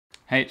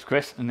Hey, it's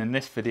Chris, and in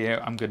this video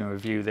I'm going to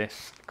review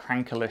this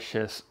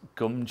Crankalicious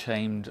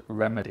Gumchained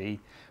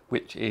Remedy,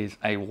 which is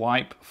a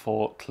wipe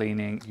for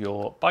cleaning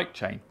your bike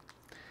chain.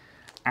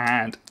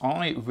 And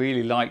I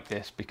really like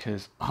this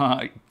because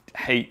I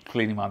hate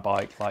cleaning my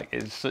bike. Like,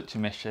 it's such a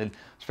mission,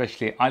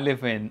 especially I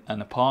live in an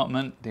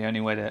apartment. The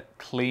only way to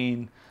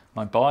clean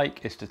my bike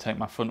is to take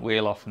my front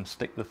wheel off and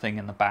stick the thing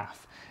in the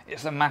bath.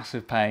 It's a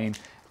massive pain,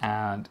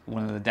 and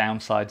one of the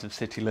downsides of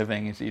city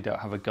living is that you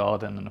don't have a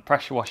garden and a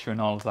pressure washer and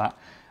all of that.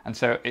 And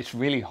so it's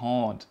really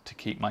hard to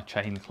keep my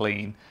chain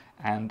clean,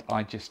 and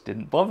I just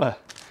didn't bother.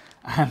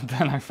 And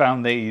then I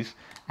found these,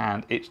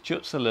 and it's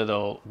just a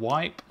little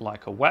wipe,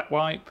 like a wet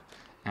wipe,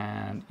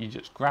 and you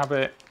just grab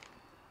it,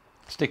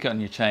 stick it on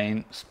your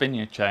chain, spin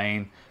your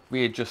chain,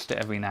 readjust it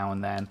every now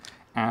and then,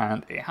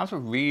 and it has a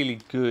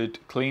really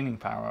good cleaning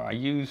power. I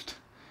used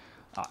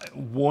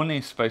one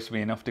is supposed to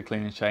be enough to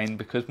clean a chain.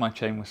 Because my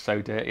chain was so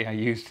dirty, I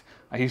used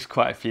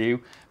quite a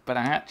few, but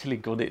I actually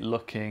got it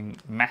looking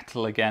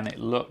metal again. It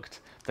looked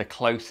the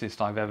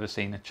closest I've ever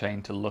seen a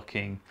chain to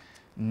looking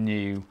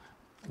new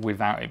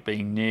without it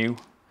being new.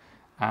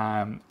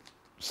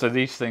 So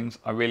these things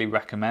I really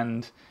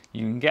recommend.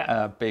 You can get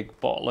a big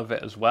bottle of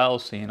it as well,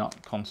 so you're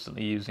not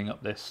constantly using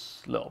up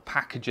this little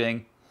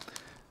packaging.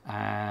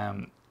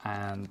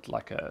 And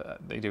like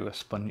they do a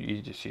sponge, you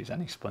just use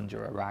any sponge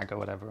or a rag or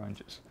whatever and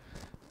just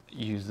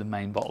use the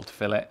main bottle to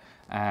fill it.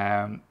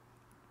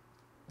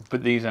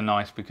 But these are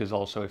nice because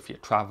also if you're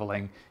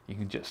traveling, you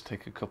can just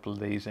stick a couple of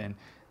these in,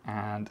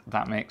 and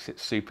that makes it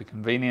super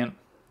convenient.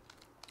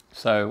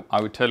 So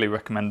I would totally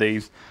recommend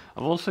these.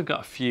 I've also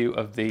got a few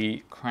of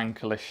the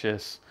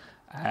Crankalicious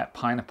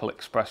Pineapple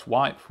Express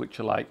wipes, which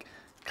are like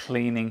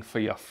cleaning for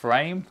your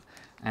frame,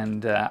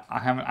 and I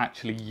haven't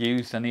actually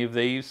used any of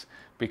these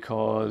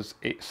because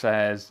it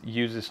says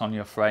use this on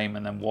your frame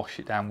and then wash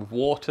it down with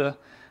water.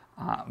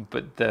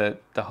 But the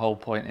whole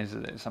point is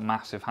that it's a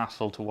massive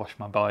hassle to wash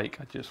my bike.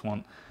 I just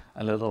want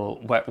a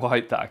little wet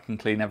wipe that I can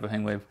clean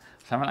everything with.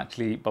 So I haven't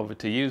actually bothered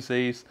to use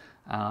these.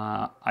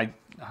 I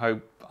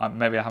hope,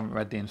 maybe I haven't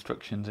read the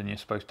instructions and you're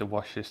supposed to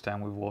wash this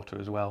down with water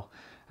as well.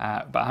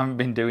 But I haven't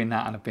been doing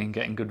that and I've been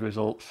getting good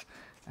results,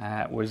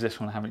 whereas this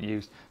one I haven't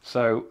used.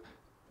 So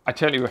I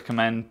totally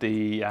recommend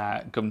the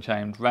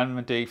Gumchained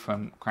Remedy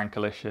from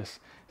Crankalicious.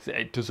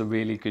 It does a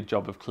really good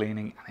job of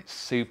cleaning, and it's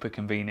super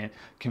convenient.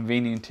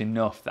 Convenient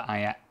enough that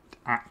I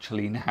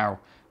actually now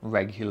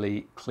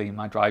regularly clean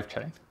my drive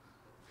chain.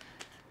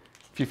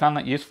 If you found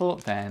that useful,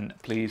 then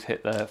please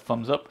hit the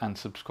thumbs up and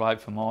subscribe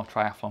for more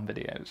triathlon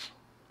videos.